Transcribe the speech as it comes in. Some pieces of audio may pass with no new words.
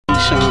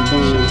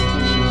Spontaniuz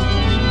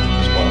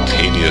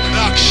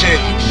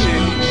Productions.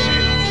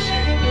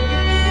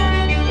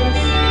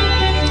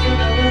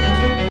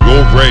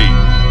 Your reign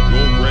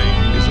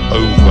is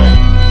over.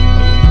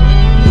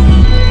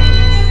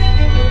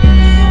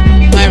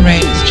 My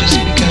reign has just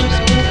begun.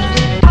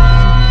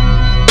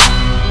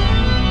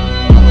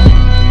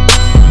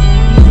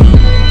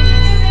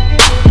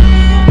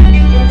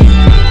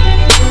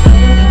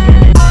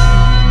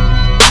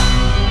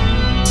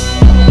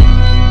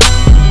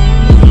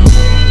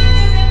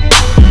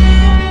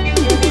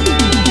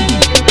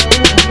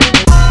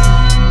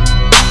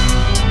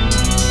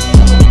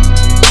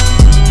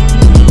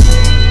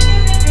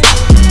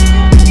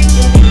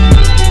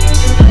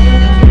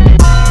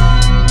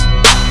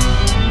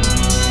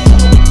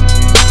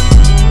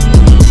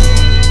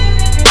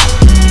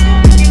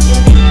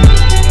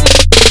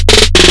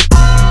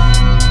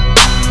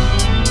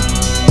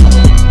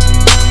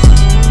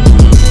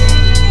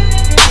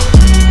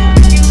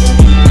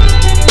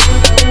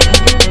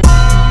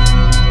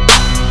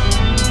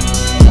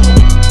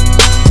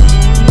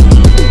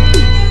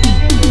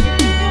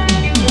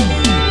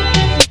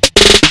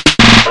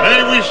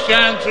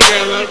 Stand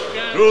together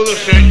through the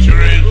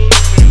centuries,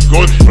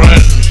 good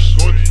friends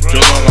to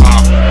the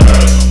last.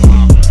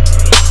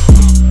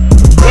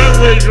 When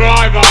we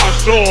drive our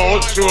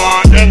swords to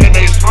our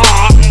enemy's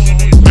heart,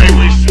 may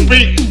we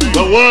speak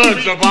the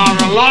words of our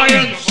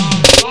alliance.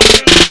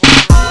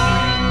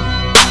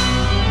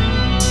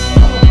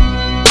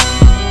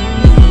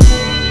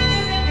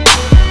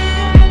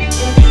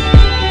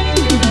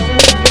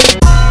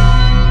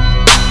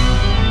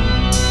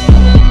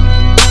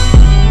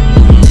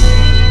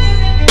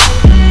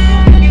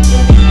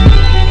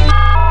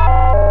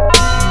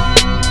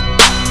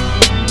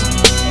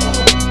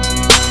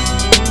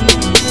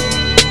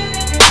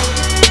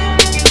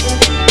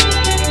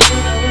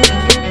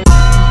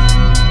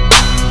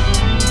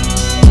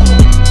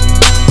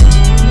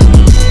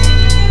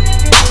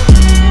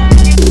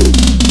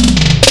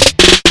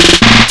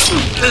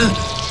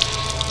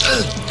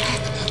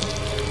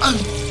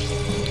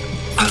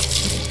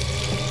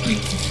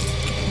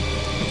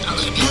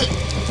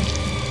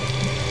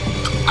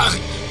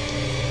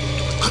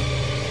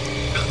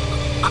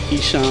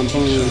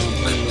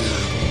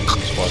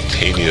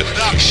 Spontaniuz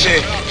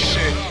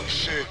Productions.